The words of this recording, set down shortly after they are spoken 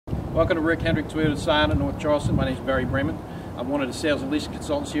Welcome to Rick Hendrick Toyota Scion in North Charleston. My name is Barry Braman. I'm one of the sales and leasing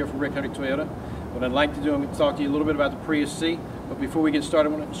consultants here for Rick Hendrick Toyota. What I'd like to do, I'm going to talk to you a little bit about the Prius C, but before we get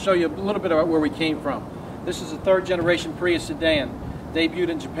started, I want to show you a little bit about where we came from. This is a third generation Prius sedan, debuted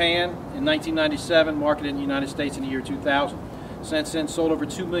in Japan in 1997, marketed in the United States in the year 2000. Since then, sold over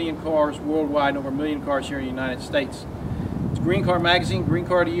 2 million cars worldwide and over 1 million cars here in the United States. It's Green Car Magazine Green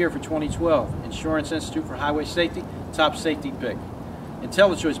Car of the Year for 2012. Insurance Institute for Highway Safety, top safety pick.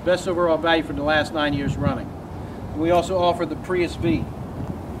 IntelliChoice, best overall value for the last 9 years running. And we also offer the Prius V.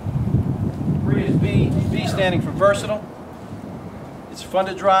 Prius V standing for versatile. It's fun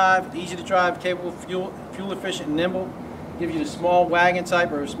to drive, easy to drive, capable, fuel efficient and nimble. Gives you the small wagon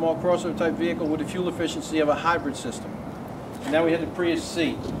type or a small crossover type vehicle with the fuel efficiency of a hybrid system. And now we have the Prius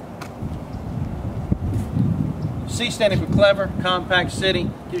C. C standing for clever, compact, city.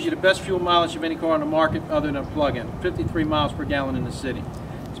 Gives you the best fuel mileage of any car on the market other than a plug-in. 53 miles per gallon in the city.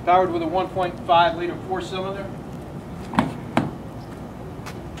 It's powered with a 1.5 liter 4-cylinder.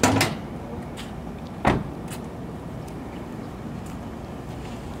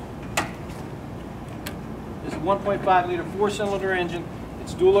 It's a 1.5 liter 4-cylinder engine.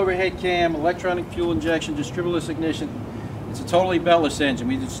 It's dual overhead cam, electronic fuel injection, distributorless ignition. It's a totally beltless engine.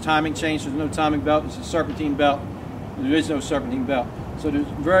 We use timing chains. There's no timing belt. It's a serpentine belt. There is no serpentine belt. So there's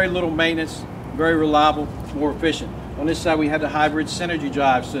very little maintenance, very reliable, more efficient. On this side we have the hybrid synergy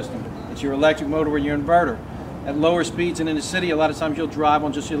drive system. It's your electric motor with your inverter. At lower speeds and in the city, a lot of times you'll drive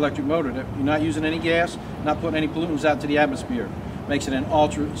on just the electric motor. You're not using any gas, not putting any pollutants out to the atmosphere. Makes it an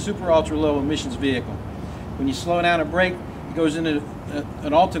super ultra low emissions vehicle. When you slow down a brake, it goes into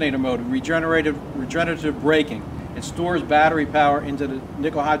an alternator mode, regenerative braking. It stores battery power into the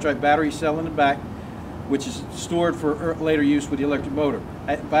nickel hydride battery cell in the back, which is stored for later use with the electric motor.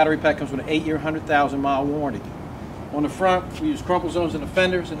 That battery pack comes with an 8-year, 100,000-mile warranty. On the front, we use crumple zones in the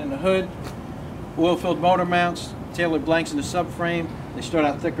fenders and in the hood, oil-filled motor mounts, tailored blanks in the subframe. They start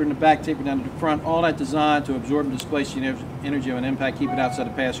out thicker in the back, taper down to the front. All that designed to absorb and displace the energy of an impact, keep it outside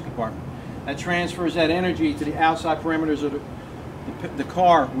the passenger compartment. That transfers that energy to the outside perimeters of the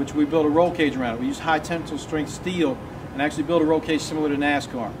car, which we build a roll cage around it. We use high tensile strength steel and actually build a roll cage similar to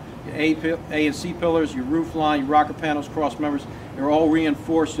NASCAR. Your A and C pillars, your roof line, your rocker panels, cross members, they're all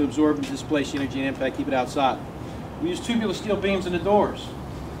reinforced to absorb and displace the energy and impact, keep it outside. We use tubular steel beams in the doors.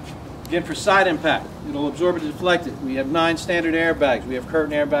 Again, for side impact, it'll absorb and deflect it. We have 9 standard airbags. We have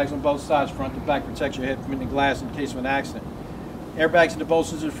curtain airbags on both sides, front to back, protect your head from hitting the glass in case of an accident. Airbags in the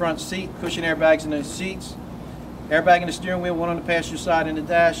bolsters of the front seat, cushion airbags in the seats. Airbag in the steering wheel, one on the passenger side and the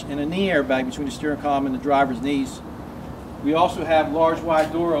dash, and a knee airbag between the steering column and the driver's knees. We also have large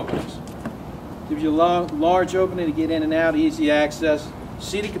wide door openings. Gives you a large opening to get in and out, easy access.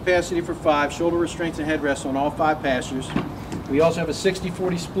 Seating capacity for 5, shoulder restraints and headrests on all 5 passengers. We also have a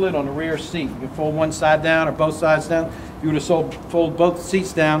 60-40 split on the rear seat. You can fold one side down or both sides down. If you were to fold both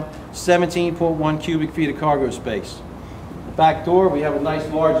seats down, 17.1 cubic feet of cargo space. The back door, we have a nice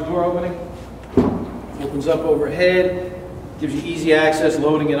large door opening. Opens up overhead, gives you easy access,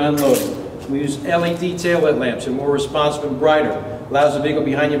 loading and unloading. We use LED taillight lamps, they're more responsive and brighter. Allows the vehicle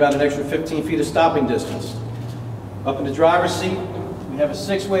behind you about an extra 15 feet of stopping distance. Up in the driver's seat, we have a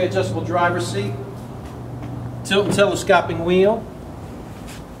 6-way adjustable driver's seat. Tilt and telescoping wheel.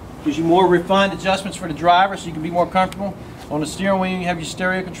 Gives you more refined adjustments for the driver so you can be more comfortable. On the steering wheel you have your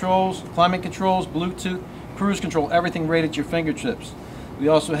stereo controls, climate controls, Bluetooth, cruise control, everything right at your fingertips. We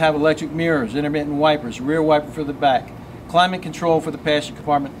also have electric mirrors, intermittent wipers, rear wiper for the back, climate control for the passenger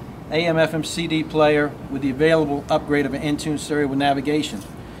compartment, AM/FM CD player with the available upgrade of an Intune stereo with navigation.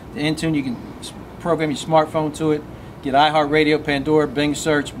 The Intune, you can program your smartphone to it, get iHeartRadio, Pandora, Bing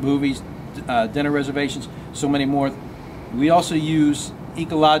search, movies, dinner reservations, so many more. We also use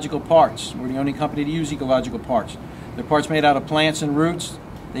ecological parts. We're the only company to use ecological parts. They're parts made out of plants and roots.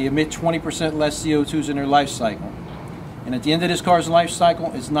 They emit 20% less CO2s in their life cycle. And at the end of this car's life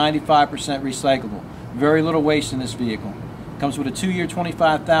cycle, it's 95% recyclable. Very little waste in this vehicle. It comes with a 2-year,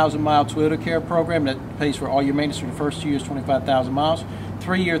 25,000-mile Toyota Care program that pays for all your maintenance for the first 2 years, 25,000 miles.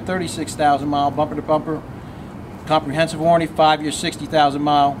 3-year, 36,000-mile bumper-to-bumper comprehensive warranty. 5-year,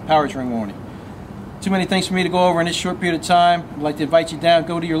 60,000-mile powertrain warranty. Too many things for me to go over in this short period of time. I'd like to invite you down,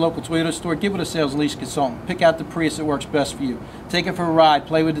 go to your local Toyota store, give it a sales and lease consultant. Pick out the Prius that works best for you. Take it for a ride,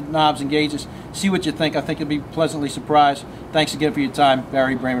 play with the knobs and gauges, see what you think. I think you'll be pleasantly surprised. Thanks again for your time.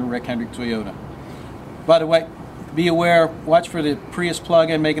 Barry Braman, Rick Hendrick Toyota. By the way, be aware, watch for the Prius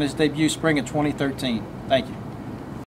Plug-in making its debut spring of 2013. Thank you.